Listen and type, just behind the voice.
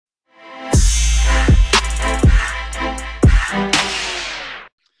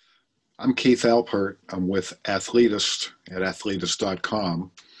I'm Keith Alpert. I'm with Athletist at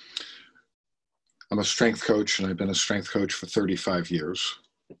athletist.com. I'm a strength coach, and I've been a strength coach for 35 years.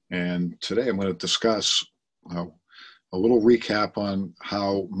 And today I'm going to discuss a little recap on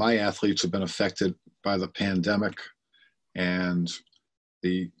how my athletes have been affected by the pandemic and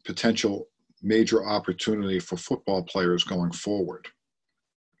the potential major opportunity for football players going forward.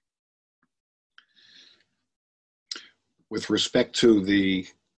 With respect to the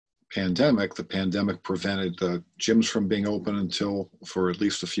pandemic prevented the gyms from being open for at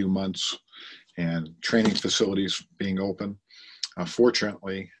least a few months, and training facilities being open.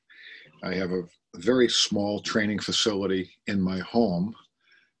 Fortunately, I have a very small training facility in my home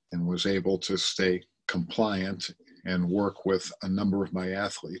and was able to stay compliant and work with a number of my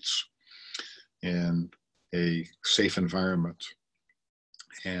athletes in a safe environment,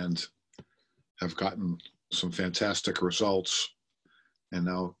 and have gotten some fantastic results. And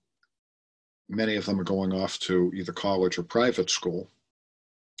now many of them are going off to either college or private school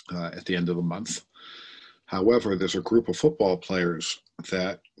at the end of the month. However, there's a group of football players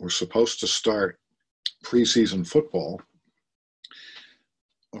that were supposed to start preseason football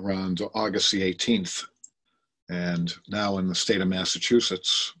around August the 18th. And now in the state of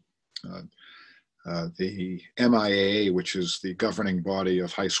Massachusetts, the MIAA, which is the governing body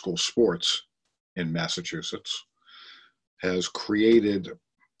of high school sports in Massachusetts, has created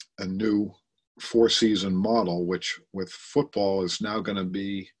a new four-season model, which with football is now going to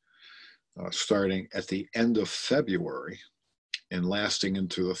be starting at the end of February and lasting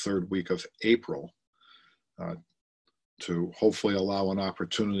into the third week of April, to hopefully allow an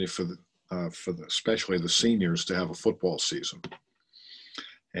opportunity for especially the seniors to have a football season.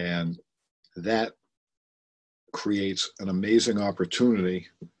 And that creates an amazing opportunity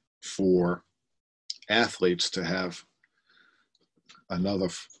for athletes to have another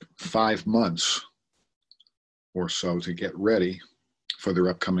 5 months or so to get ready for their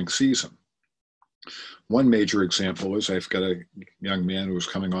upcoming season. One major example is I've got a young man who was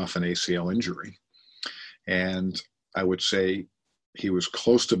coming off an ACL injury, and I would say he was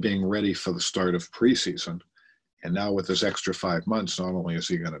close to being ready for the start of preseason. And now with this extra 5 months, not only is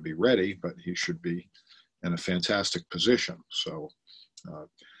he going to be ready, but he should be in a fantastic position. So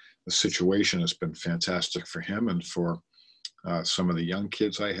the situation has been fantastic for him and for some of the young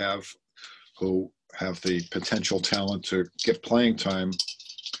kids I have who have the potential talent to get playing time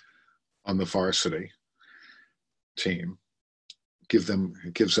on the varsity team. It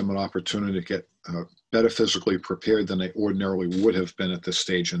gives them an opportunity to get better physically prepared than they ordinarily would have been at this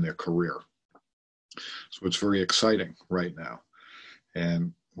stage in their career. So it's very exciting right now.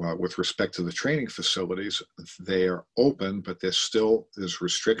 And with respect to the training facilities, they are open, but there's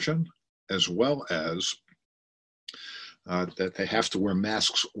restriction, as well as that they have to wear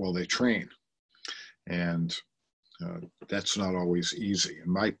masks while they train. And that's not always easy.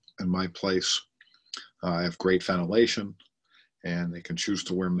 In my place, I have great ventilation, and they can choose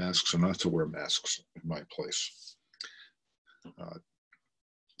to wear masks or not to wear masks in my place.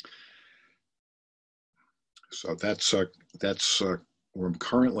 So that's where I'm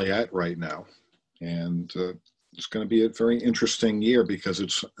currently at right now. And it's going to be a very interesting year because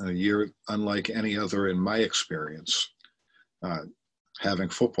it's a year unlike any other in my experience, having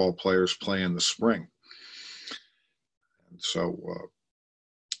football players play in the spring. And so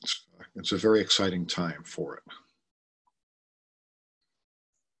it's a very exciting time for it.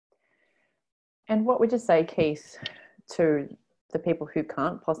 And what would you say, Keith, to the people who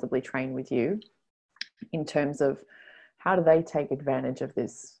can't possibly train with you in terms of how do they take advantage of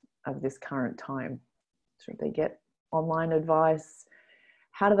this current time? Should they get online advice?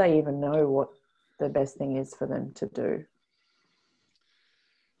 How do they even know what the best thing is for them to do?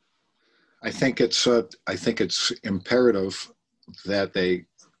 I think it's imperative that they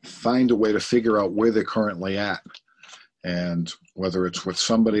find a way to figure out where they're currently at, and whether it's with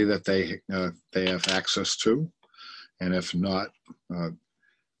somebody that they have access to, and if not,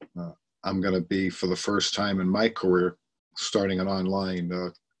 I'm going to be, for the first time in my career, starting an online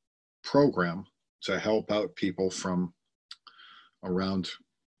program to help out people from around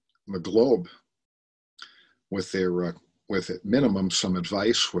the globe with at minimum some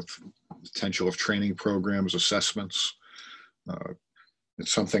advice, with potential of training programs, assessments.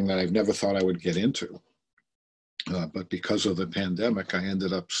 It's something that I've never thought I would get into. But because of the pandemic, I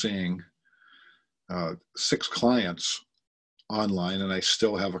ended up seeing 6 clients online, and I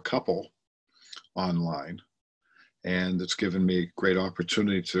still have a couple online. And it's given me great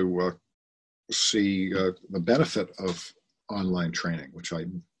opportunity to see the benefit of online training, which I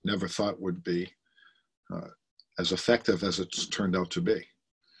never thought would be as effective as it's turned out to be.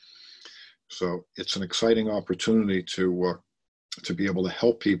 So it's an exciting opportunity to be able to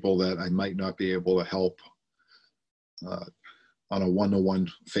help people that I might not be able to help on a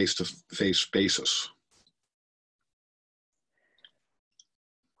one-to-one, face-to-face basis.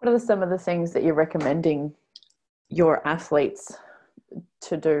 What are some of the things that you're recommending your athletes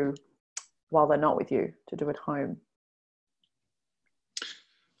to do while they're not with you, to do at home?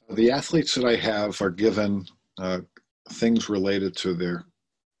 The athletes that I have are given things related to their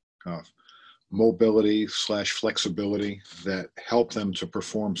mobility / flexibility that help them to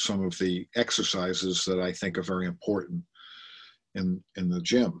perform some of the exercises that I think are very important in the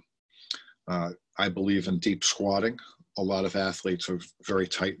gym. I believe in deep squatting. A lot of athletes are very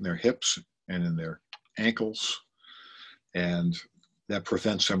tight in their hips and in their ankles, and that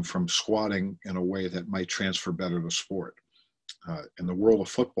prevents them from squatting in a way that might transfer better to sport. In the world of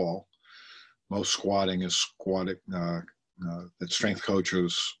football, most squatting is squatting that strength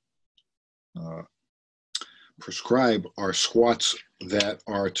coaches prescribe are squats that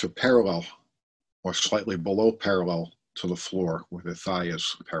are to parallel or slightly below parallel to the floor, where the thigh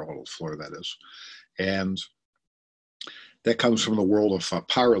is parallel to the floor, that is. And that comes from the world of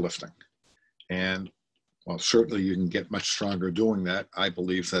powerlifting. And while certainly you can get much stronger doing that, I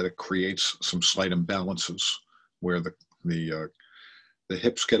believe that it creates some slight imbalances where the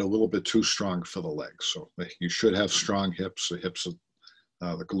hips get a little bit too strong for the legs. So you should have strong hips. The hips,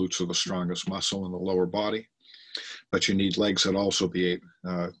 the glutes are the strongest muscle in the lower body, but you need legs that also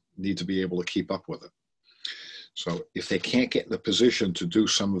need to be able to keep up with it. So if they can't get in the position to do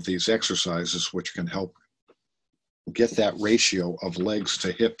some of these exercises, which can help get that ratio of legs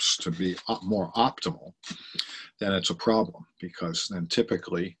to hips to be more optimal, then it's a problem, because then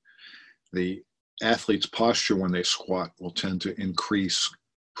typically the athlete's posture when they squat will tend to increase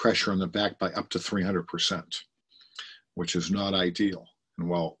pressure on the back by up to 300%, which is not ideal. And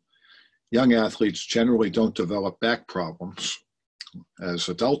while young athletes generally don't develop back problems as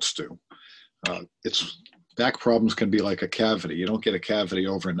adults do, back problems can be like a cavity. You don't get a cavity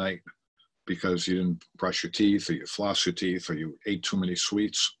overnight because you didn't brush your teeth or you floss your teeth or you ate too many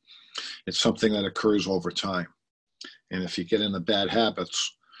sweets. It's something that occurs over time. And if you get into bad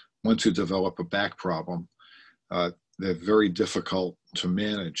habits, once you develop a back problem, they're very difficult to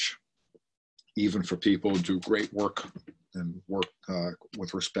manage, even for people who do great work and work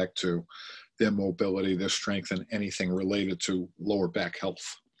with respect to their mobility, their strength, and anything related to lower back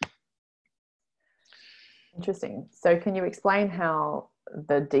health. Interesting. So can you explain how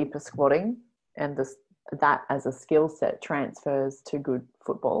the deeper squatting and that as a skill set transfers to good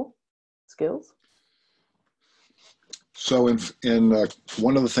football skills? So in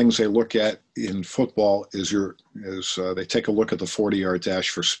one of the things they look at in football is they take a look at the 40-yard dash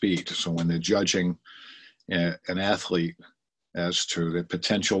for speed. So when they're judging an athlete as to the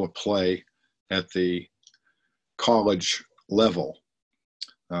potential to play at the college level,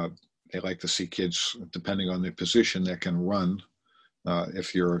 they like to see kids, depending on their position, that can run.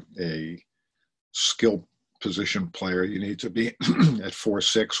 If you're a skill position player, you need to be at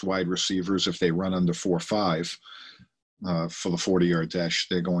 4.6. Wide receivers, if they run under 4.5 for the 40-yard dash,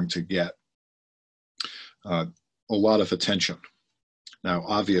 they're going to get a lot of attention. Now,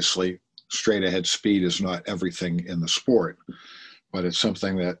 obviously, straight ahead speed is not everything in the sport, but it's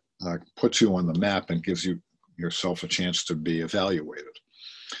something that puts you on the map and gives yourself a chance to be evaluated.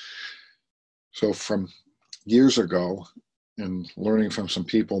 So from years ago, and learning from some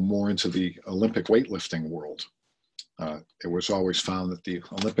people more into the Olympic weightlifting world, it was always found that the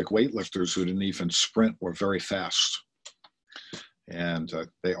Olympic weightlifters who didn't even sprint were very fast. And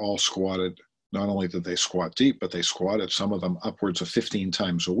they all squatted. Not only did they squat deep, but they squatted, some of them upwards of 15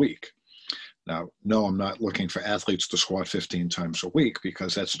 times a week. Now, no, I'm not looking for athletes to squat 15 times a week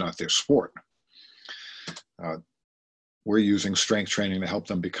because that's not their sport. We're using strength training to help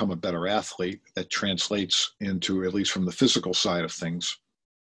them become a better athlete that translates into, at least from the physical side of things,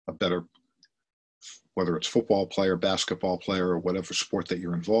 a better, whether it's football player, basketball player, or whatever sport that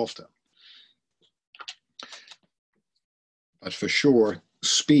you're involved in. But for sure,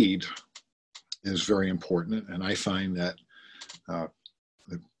 speed is very important. And I find that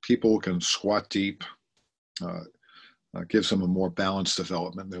the people who can squat deep gives them a more balanced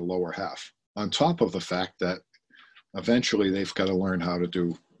development in their lower half. On top of the fact that eventually they've got to learn how to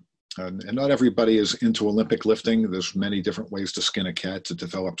do, and not everybody is into Olympic lifting. There's many different ways to skin a cat to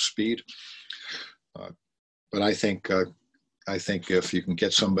develop speed. But I think if you can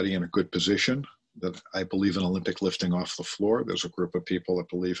get somebody in a good position, that I believe in Olympic lifting off the floor. There's a group of people that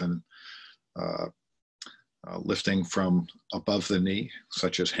believe in lifting from above the knee,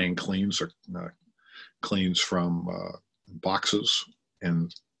 such as hang cleans or cleans from boxes.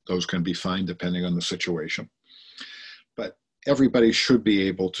 And those can be fine depending on the situation. But everybody should be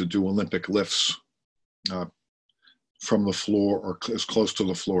able to do Olympic lifts from the floor or as close to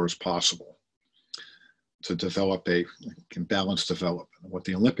the floor as possible to develop a balanced development. What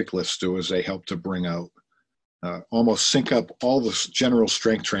the Olympic lifts do is they help to bring out, almost sync up all the general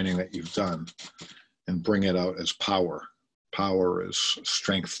strength training that you've done and bring it out as power. Power is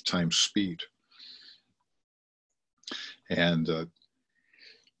strength times speed. And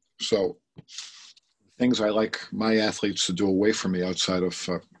so things I like my athletes to do away from me outside of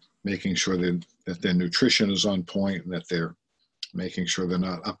making sure that their nutrition is on point and that they're making sure they're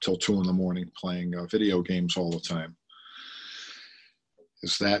not up till 2 a.m. playing video games all the time,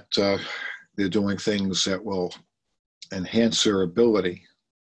 is that they're doing things that will enhance their ability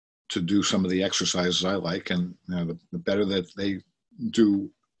to do some of the exercises I like. And the better that they do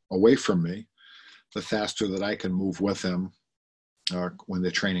away from me, the faster that I can move with them when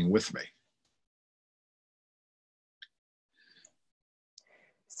they're training with me.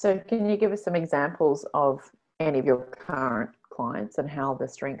 So can you give us some examples of any of your current clients and how the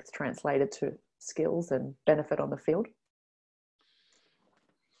strength translated to skills and benefit on the field?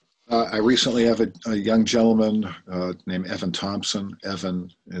 I recently have a young gentleman named Evan Thompson.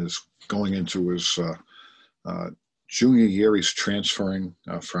 Evan is going into his junior year. He's transferring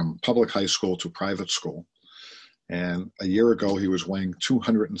from public high school to private school. And a year ago, he was weighing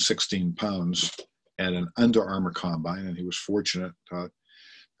 216 pounds at an Under Armour combine, and he was fortunate.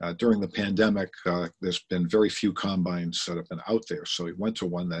 During the pandemic, there's been very few combines that have been out there. So he went to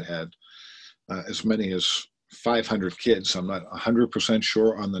one that had as many as 500 kids. I'm not 100%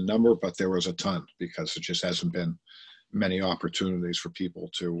 sure on the number, but there was a ton because it just hasn't been many opportunities for people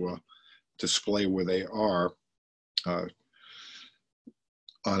to display where they are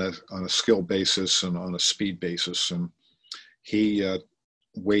on a skill basis and on a speed basis. And he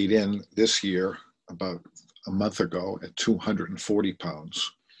weighed in this year about a month ago at 240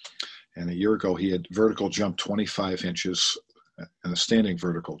 pounds. And a year ago, he had vertical jump 25 inches and a standing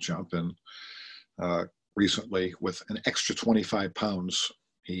vertical jump. And recently, with an extra 25 pounds,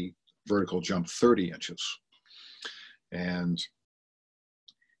 he vertical jumped 30 inches. And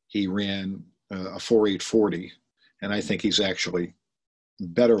he ran a 4.840. And I think he's actually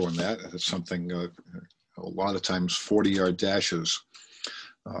better than that. It's something, a lot of times 40-yard dashes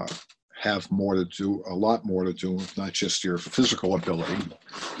have a lot more to do with not just your physical ability,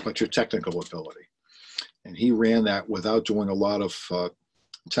 but your technical ability. And he ran that without doing a lot of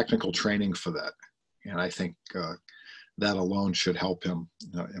technical training for that. And I think that alone should help him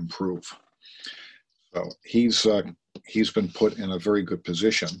improve. So he's been put in a very good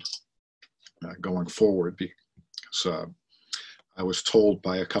position going forward, because I was told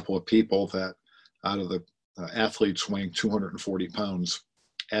by a couple of people that out of the athletes weighing 240 pounds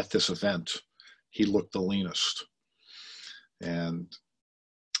at this event, he looked the leanest. And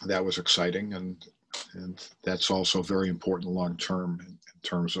that was exciting. And that's also very important long-term in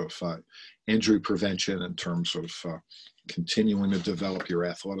terms of injury prevention, in terms of continuing to develop your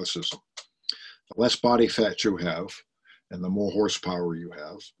athleticism. The less body fat you have and the more horsepower you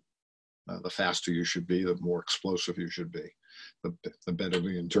have, the faster you should be, the more explosive you should be, the better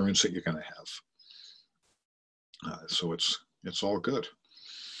the endurance that you're going to have. So it's all good.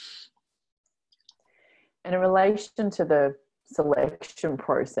 And in relation to the selection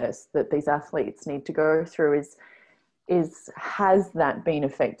process that these athletes need to go through, has that been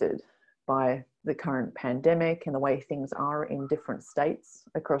affected by the current pandemic and the way things are in different states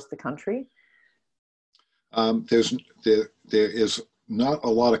across the country? There is not a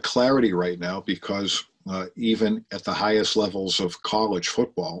lot of clarity right now because even at the highest levels of college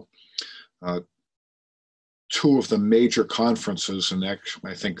football, two of the major conferences, and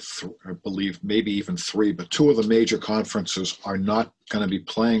actually, I believe maybe even three, but two of the major conferences are not going to be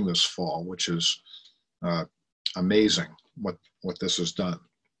playing this fall, which is amazing what this has done.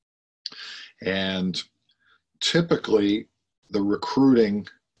 And typically the recruiting,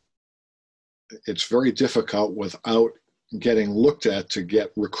 it's very difficult without getting looked at to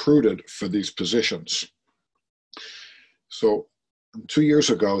get recruited for these positions. So 2 years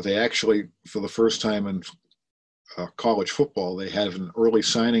ago, they actually, for the first time in college football, they have an early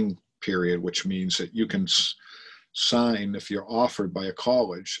signing period, which means that you can sign if you're offered by a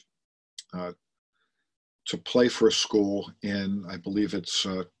college to play for a school in, I believe it's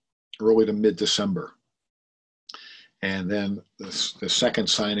early to mid-December. And then the second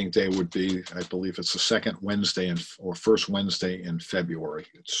signing day would be, I believe it's the second Wednesday or first Wednesday in February.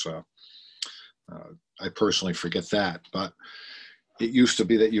 It's I personally forget that, but it used to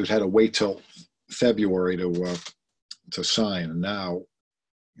be that you'd had to wait till February to sign. And now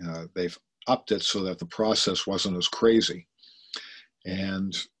they've upped it so that the process wasn't as crazy.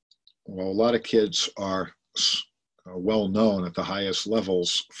 And well, a lot of kids are well known at the highest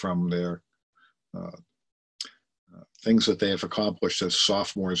levels from their things that they have accomplished as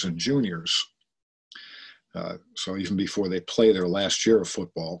sophomores and juniors. So even before they play their last year of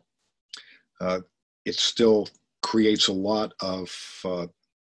football, it still creates a lot of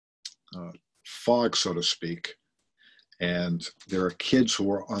fog, so to speak. And there are kids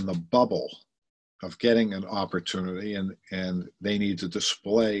who are on the bubble of getting an opportunity, and they need to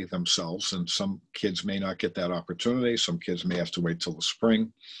display themselves. And some kids may not get that opportunity. Some kids may have to wait till the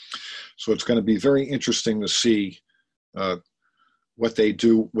spring. So it's going to be very interesting to see what they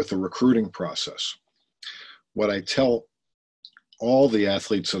do with the recruiting process. What I tell all the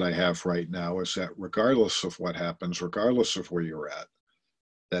athletes that I have right now is that regardless of what happens, regardless of where you're at,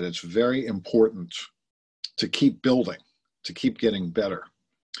 that it's very important to keep building, to keep getting better,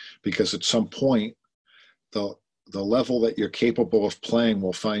 because at some point, the level that you're capable of playing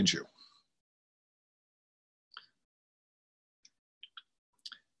will find you.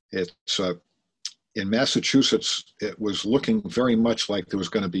 It's in Massachusetts, it was looking very much like there was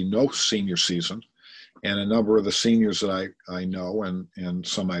going to be no senior season. And a number of the seniors that I know and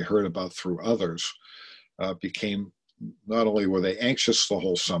some I heard about through others became, not only were they anxious the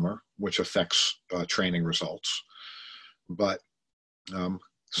whole summer, which affects training results, but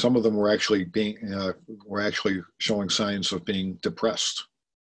some of them were actually showing signs of being depressed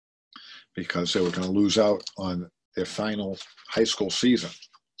because they were going to lose out on their final high school season.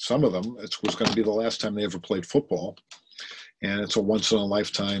 Some of them, it was going to be the last time they ever played football, and it's a once in a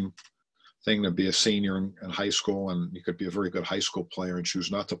lifetime thing to be a senior in high school, and you could be a very good high school player and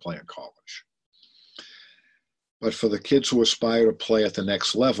choose not to play in college. But for the kids who aspire to play at the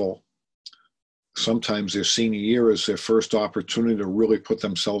next level, sometimes their senior year is their first opportunity to really put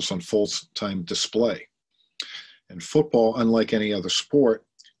themselves on full-time display. And football, unlike any other sport,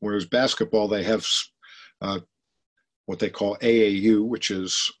 whereas basketball, they have what they call AAU, which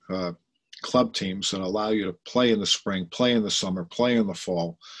is club teams that allow you to play in the spring, play in the summer, play in the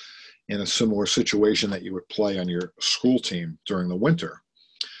fall, in a similar situation that you would play on your school team during the winter.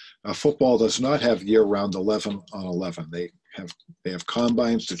 Football does not have year-round 11 on 11. They have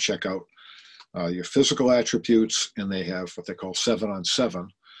combines to check out your physical attributes, and they have what they call 7 on 7,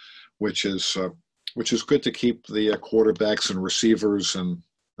 which is good to keep the quarterbacks and receivers and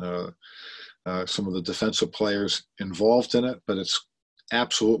some of the defensive players involved in it, but it's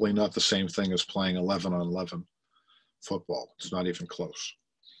absolutely not the same thing as playing 11 on 11 football. It's not even close.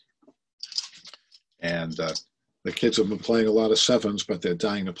 And the kids have been playing a lot of 7s, but they're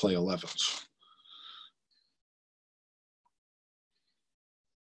dying to play 11s.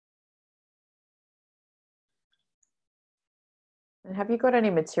 And have you got any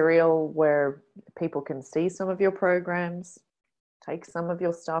material where people can see some of your programs, take some of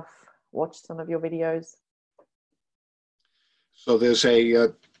your stuff, watch some of your videos? So there's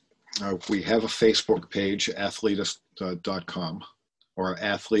we have a Facebook page, athletist.com, or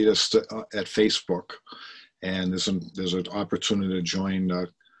Athletist at Facebook. And there's an opportunity to join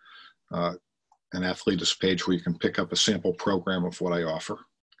an Athletist page where you can pick up a sample program of what I offer,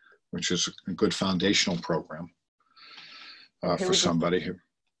 which is a good foundational program for somebody.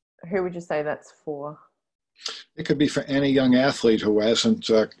 Who would you say that's for? It could be for any young athlete who hasn't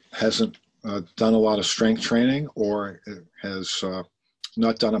done a lot of strength training or has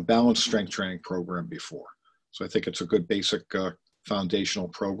not done a balanced strength training program before. So I think it's a good basic foundational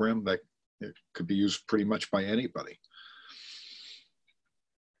program that it could be used pretty much by anybody.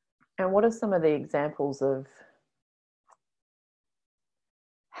 And what are some of the examples of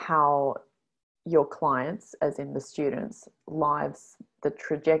how your clients, as in the students' lives, the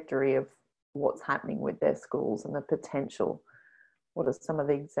trajectory of what's happening with their schools and the potential? What are some of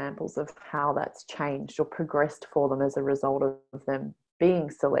the examples of how that's changed or progressed for them as a result of them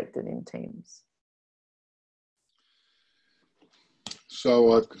being selected in teams?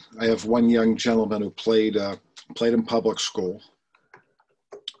 So I have one young gentleman who played in public school,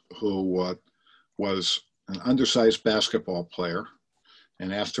 who was an undersized basketball player,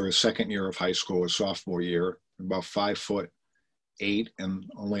 and after his second year of high school, his sophomore year, about 5'8" and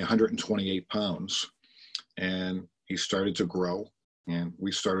only 128 pounds, and he started to grow, and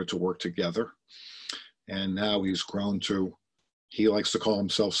we started to work together, and now he's grown to, he likes to call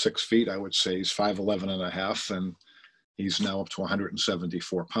himself 6 feet. I would say he's 5'11" and a half, and he's now up to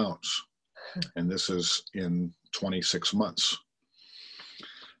 174 pounds. And this is in 26 months.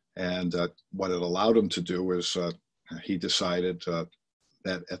 And what it allowed him to do is he decided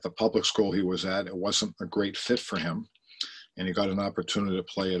that at the public school he was at, it wasn't a great fit for him. and he got an opportunity to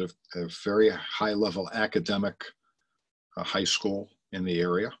play at a very high-level academic high school in the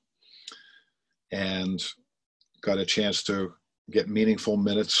area, and got a chance to get meaningful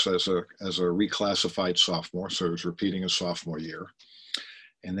minutes as a reclassified sophomore. So he was repeating his sophomore year.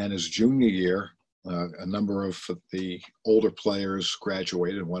 And then his junior year, a number of the older players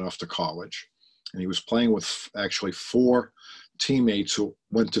graduated and went off to college. And he was playing with actually 4 teammates who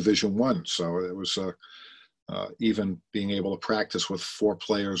went Division I. So it was even being able to practice with 4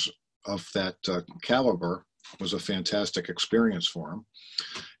 players of that caliber was a fantastic experience for him.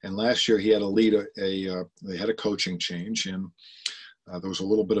 And last year he had to lead they had a coaching change, and there was a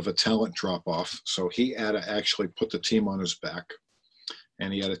little bit of a talent drop off. So he had to actually put the team on his back,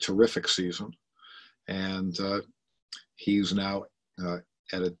 and he had a terrific season. And he's now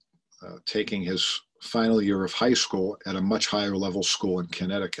taking his final year of high school at a much higher level school in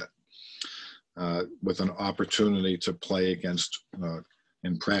Connecticut, with an opportunity to play against,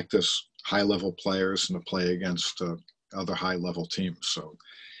 in practice, high-level players and to play against other high-level teams. So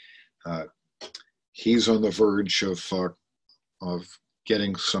he's on the verge of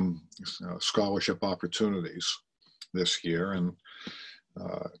getting some scholarship opportunities this year. And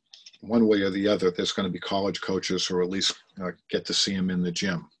one way or the other, there's going to be college coaches who at least get to see him in the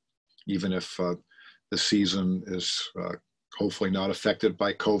gym, even if the season is hopefully not affected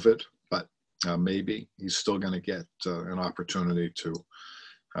by COVID, but maybe he's still going to get an opportunity to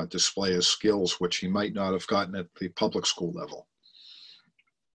display his skills, which he might not have gotten at the public school level.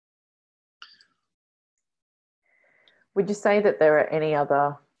 Would you say that there are any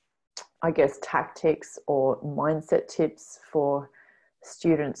other, I guess, tactics or mindset tips for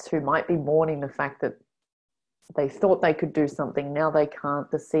students who might be mourning the fact that they thought they could do something, now they can't,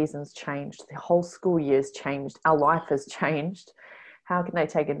 the season's changed, the whole school year's changed, our life has changed? How can they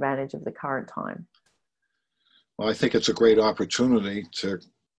take advantage of the current time? Well, I think it's a great opportunity to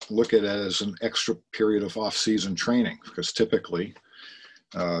look at it as an extra period of off-season training, because typically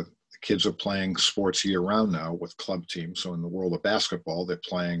kids are playing sports year-round now with club teams. So in the world of basketball, they're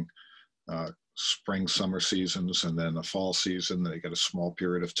playing spring, summer seasons, and then a fall season. They get a small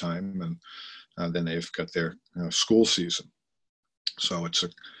period of time, and then they've got their school season. So it's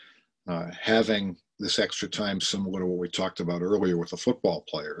having this extra time, similar to what we talked about earlier with the football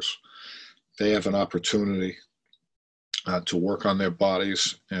players. They have an opportunity to work on their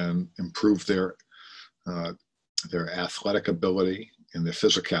bodies and improve their athletic ability and their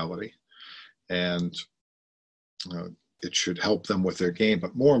physicality, and it should help them with their game.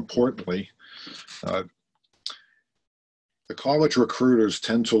 But more importantly, the college recruiters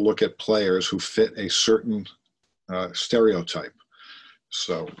tend to look at players who fit a certain stereotype.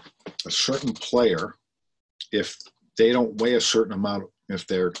 So a certain player, if they don't weigh a certain amount, if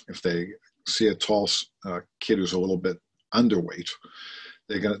they see a tall kid who's a little bit underweight,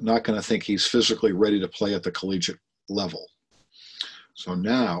 they're not going to think he's physically ready to play at the collegiate level. So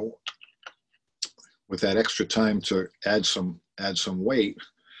now, with that extra time to add some weight,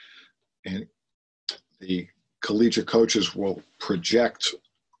 and the collegiate coaches will project,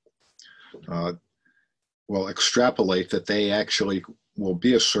 will extrapolate that they actually will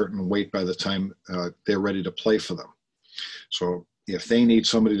be a certain weight by the time they're ready to play for them. So if they need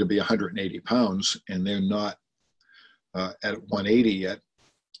somebody to be 180 pounds and they're not at 180 yet,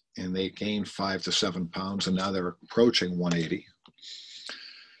 and they gain 5 to 7 pounds, and now they're approaching 180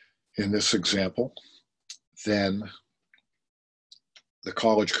 in this example, then the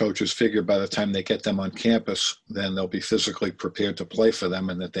college coaches figure by the time they get them on campus, then they'll be physically prepared to play for them,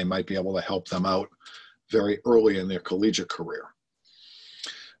 and that they might be able to help them out very early in their collegiate career.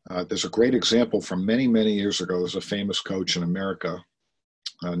 There's a great example from many, many years ago. There's a famous coach in America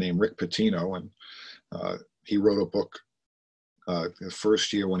named Rick Pitino, and he wrote a book. The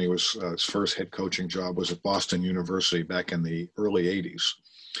first year when he was, his first head coaching job was at Boston University back in the early 80s.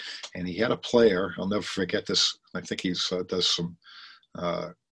 And he had a player, I'll never forget this, I think he does some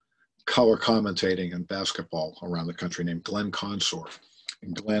color commentating in basketball around the country, named Glenn Consor.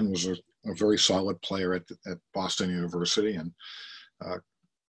 And Glenn was a very solid player at Boston University, and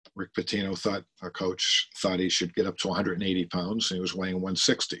Rick Pitino coach thought he should get up to 180 pounds, and he was weighing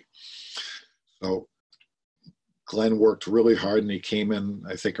 160. So Glenn worked really hard, and he came in,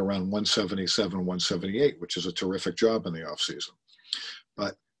 I think, around 177, 178, which is a terrific job in the offseason.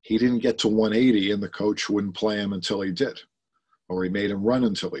 But he didn't get to 180, and the coach wouldn't play him until he did, or he made him run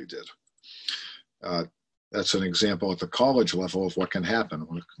until he did. That's an example at the college level of what can happen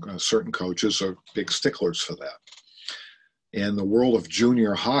when certain coaches are big sticklers for that. In the world of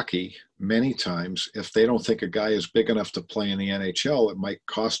junior hockey, many times, if they don't think a guy is big enough to play in the NHL, it might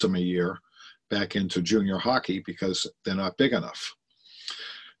cost him a year back into junior hockey because they're not big enough.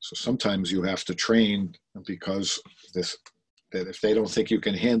 So sometimes you have to train because that if they don't think you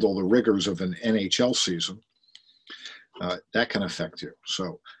can handle the rigors of an NHL season, that can affect you.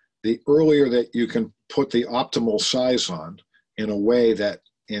 So the earlier that you can put the optimal size on in a way that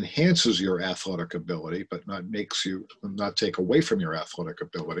enhances your athletic ability, but not take away from your athletic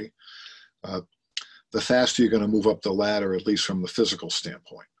ability, the faster you're going to move up the ladder, at least from the physical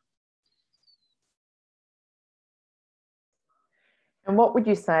standpoint. And what would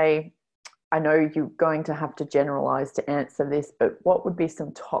you say, I know you're going to have to generalize to answer this, but what would be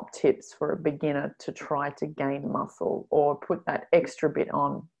some top tips for a beginner to try to gain muscle or put that extra bit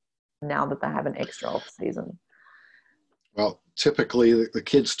on now that they have an extra off season? Well, typically the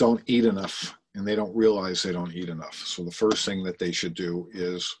kids don't eat enough and they don't realize they don't eat enough. So the first thing that they should do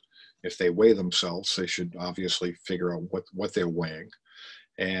is, if they weigh themselves, they should obviously figure out what they're weighing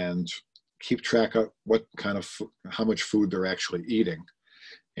and keep track of how much food they're actually eating.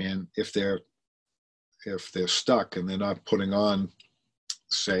 And if they're stuck and they're not putting on,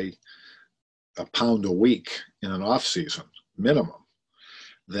 say, a pound a week in an off season minimum,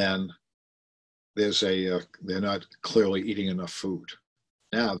 then they're not clearly eating enough food.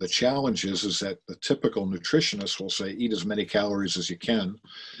 Now the challenge is that the typical nutritionist will say eat as many calories as you can,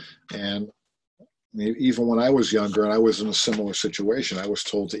 and even when I was younger and I was in a similar situation, I was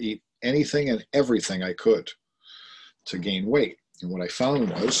told to eat anything and everything I could to gain weight. And what I found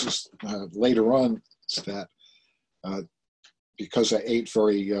was later on is that because I ate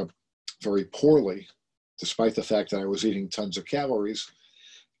very, very poorly, despite the fact that I was eating tons of calories,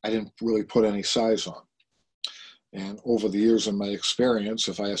 I didn't really put any size on. And over the years in my experience,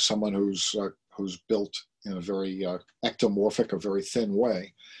 if I have someone who's built in a very ectomorphic, a very thin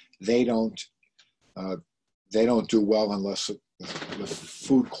way, they don't do well unless the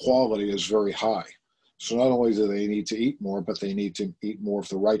food quality is very high. So not only do they need to eat more, but they need to eat more of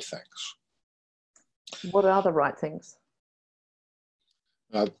the right things. What are the right things?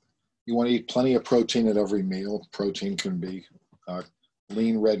 You want to eat plenty of protein at every meal. Protein can be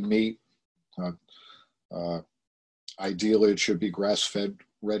lean red meat. Ideally, it should be grass-fed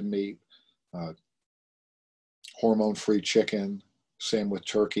red meat, hormone-free chicken, same with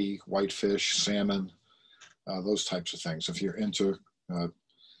turkey, whitefish, salmon, those types of things. If you're into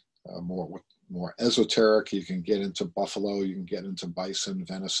more esoteric, you can get into buffalo, you can get into bison,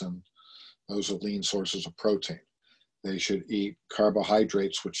 venison. Those are lean sources of protein. They should eat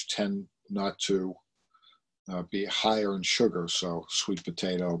carbohydrates, which tend not to be higher in sugar. So sweet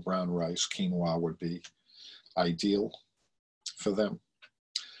potato, brown rice, quinoa would be ideal for them.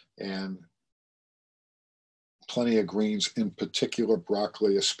 And plenty of greens, in particular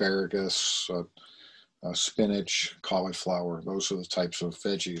broccoli, asparagus, spinach, cauliflower. Those are the types of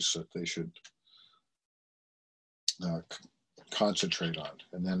veggies that they should concentrate on.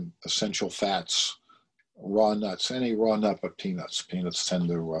 And then essential fats, raw nuts, any raw nut but peanuts. Peanuts tend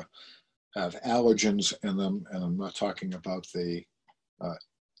to have allergens in them, and I'm not talking about the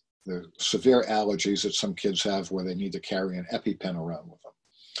severe allergies that some kids have where they need to carry an EpiPen around with them.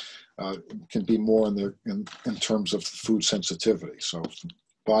 It can be more in terms of food sensitivity. So if the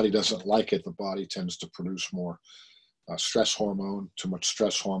body doesn't like it, the body tends to produce more stress hormone. Too much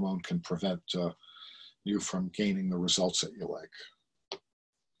stress hormone can prevent you from gaining the results that you like.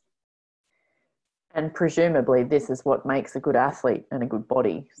 And presumably this is what makes a good athlete and a good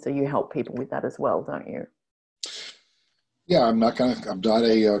body. So you help people with that as well, don't you? Yeah, I'm not a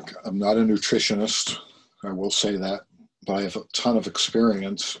nutritionist. I will say that, but I have a ton of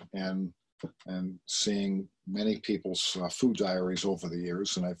experience and seeing many people's food diaries over the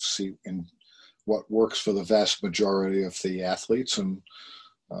years, and I've seen what works for the vast majority of the athletes. And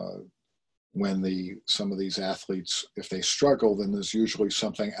when some of these athletes, if they struggle, then there's usually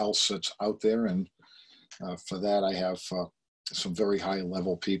something else that's out there. And for that, I have some very high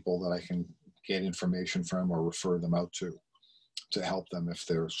level people that I can get information from or refer them out to help them if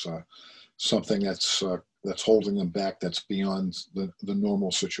there's something that's holding them back that's beyond the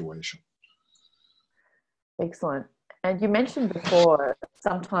normal situation. Excellent. And you mentioned before,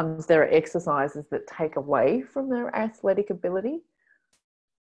 sometimes there are exercises that take away from their athletic ability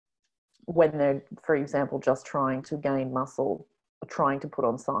when they're, for example, just trying to gain muscle, trying to put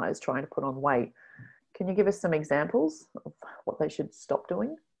on size, trying to put on weight. Can you give us some examples of what they should stop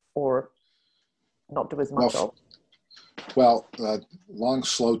doing or not do as much of? Well, long,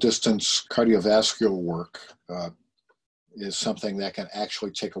 slow distance cardiovascular work is something that can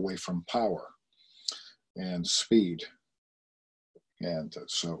actually take away from power and speed. And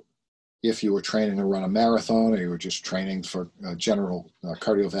so if you were training to run a marathon or you were just training for general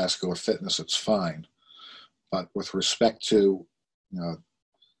cardiovascular fitness, it's fine. But with respect to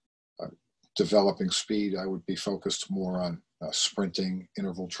developing speed, I would be focused more on sprinting,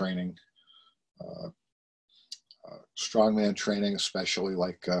 interval training, strongman training, especially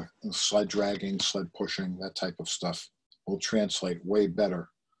like sled dragging, sled pushing, that type of stuff will translate way better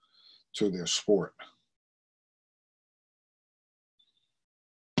to their sport.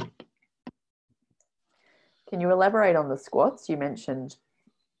 Can you elaborate on the squats? You mentioned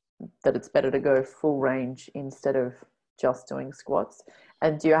that it's better to go full range instead of just doing squats.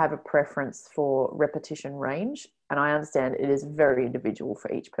 And do you have a preference for repetition range? And I understand it is very individual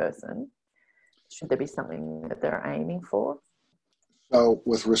for each person. Should there be something that they're aiming for? So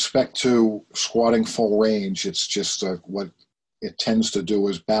with respect to squatting full range, it's just what it tends to do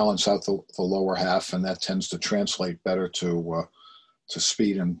is balance out the lower half, and that tends to translate better to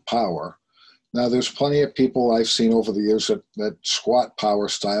speed and power. Now, there's plenty of people I've seen over the years that squat power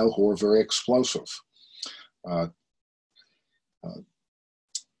style who are very explosive.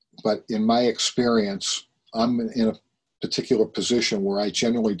 But in my experience, I'm in a particular position where I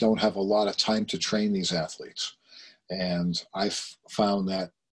generally don't have a lot of time to train these athletes. And I've found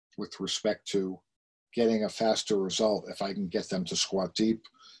that with respect to getting a faster result, if I can get them to squat deep,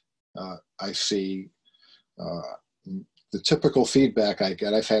 I see the typical feedback I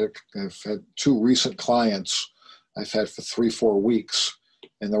get. I've had 2 recent clients I've had for 3-4 weeks,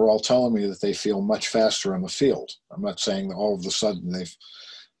 and they're all telling me that they feel much faster in the field. I'm not saying that all of a sudden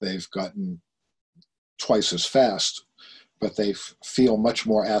they've gotten twice as fast, but they feel much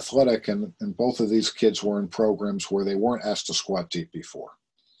more athletic. And both of these kids were in programs where they weren't asked to squat deep before.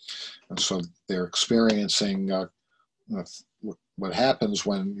 And so they're experiencing what happens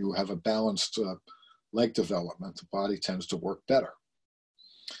when you have a balanced leg development. The body tends to work better.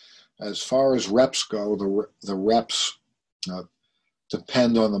 As far as reps go, the reps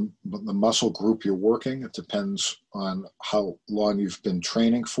depend on the muscle group you're working. It depends on how long you've been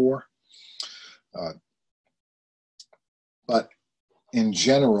training for. But in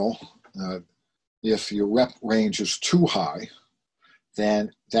general, if your rep range is too high,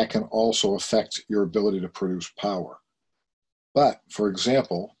 then that can also affect your ability to produce power. But for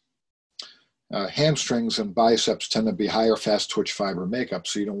example, hamstrings and biceps tend to be higher fast twitch fiber makeup,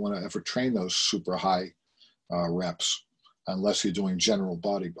 so you don't want to ever train those super high reps unless you're doing general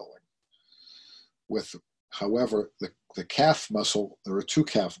bodybuilding. However, the calf muscle, there are 2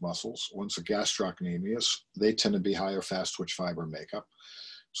 calf muscles. One's the gastrocnemius. They tend to be higher fast twitch fiber makeup.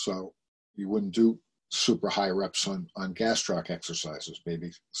 So you wouldn't do super high reps on gastroc exercises,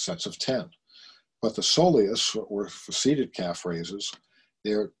 maybe sets of 10. But the soleus, or for seated calf raises,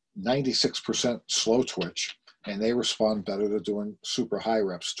 they're 96% slow twitch, and they respond better to doing super high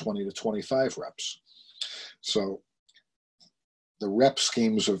reps, 20 to 25 reps. So the rep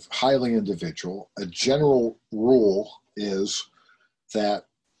schemes are highly individual. A general rule is that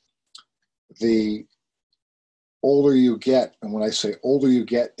the older you get, and when I say older you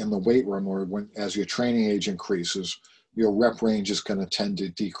get in the weight room, or as your training age increases, your rep range is going to tend to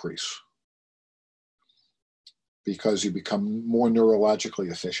decrease because you become more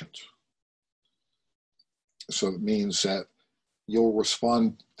neurologically efficient. So it means that you'll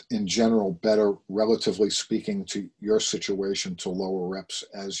respond in general better, relatively speaking, to your situation to lower reps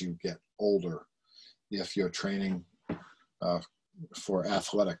as you get older if you're training for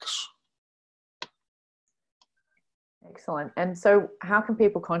athletics. Excellent. And so how can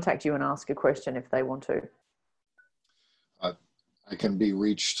people contact you and ask a question if they want to? I can be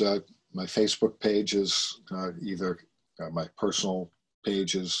reached. My Facebook page is either my personal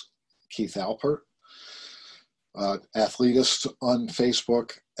page is Keith Alpert, Athletist on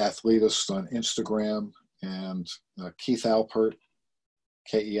Facebook, Athletist on Instagram, and Keith Alpert,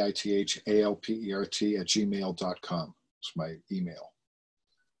 KeithalPert @gmail.com. It's my email.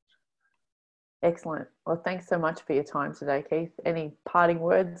 Excellent. Well, thanks so much for your time today, Keith. Any parting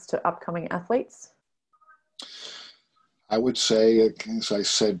words to upcoming athletes? I would say, as I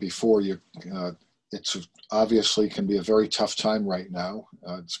said before, it's obviously can be a very tough time right now.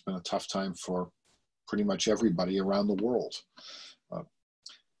 It's been a tough time for pretty much everybody around the world.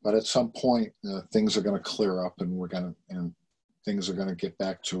 But at some point, things are going to clear up, and things are going to get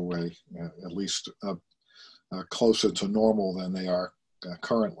back to at least closer to normal than they are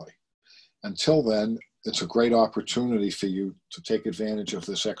currently. Until then, it's a great opportunity for you to take advantage of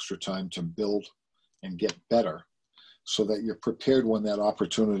this extra time to build and get better, so that you're prepared when that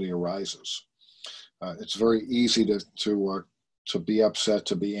opportunity arises. It's very easy to be upset,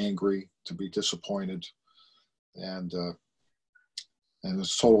 to be angry, to be disappointed, and and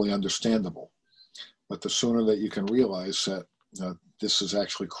it's totally understandable. But the sooner that you can realize that this has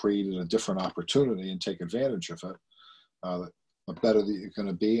actually created a different opportunity and take advantage of it, the better that you're going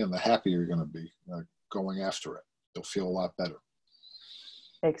to be and the happier you're going to be going after it. You'll feel a lot better.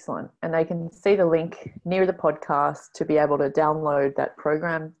 Excellent. And they can see the link near the podcast to be able to download that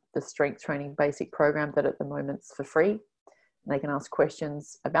program, the Strength Training Basic program that at the moment's for free. And they can ask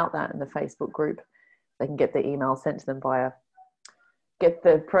questions about that in the Facebook group. They can get the email sent to them get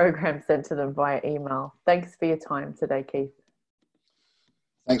the program sent to them via email. Thanks for your time today, Keith.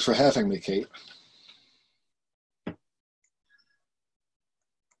 Thanks for having me, Kate.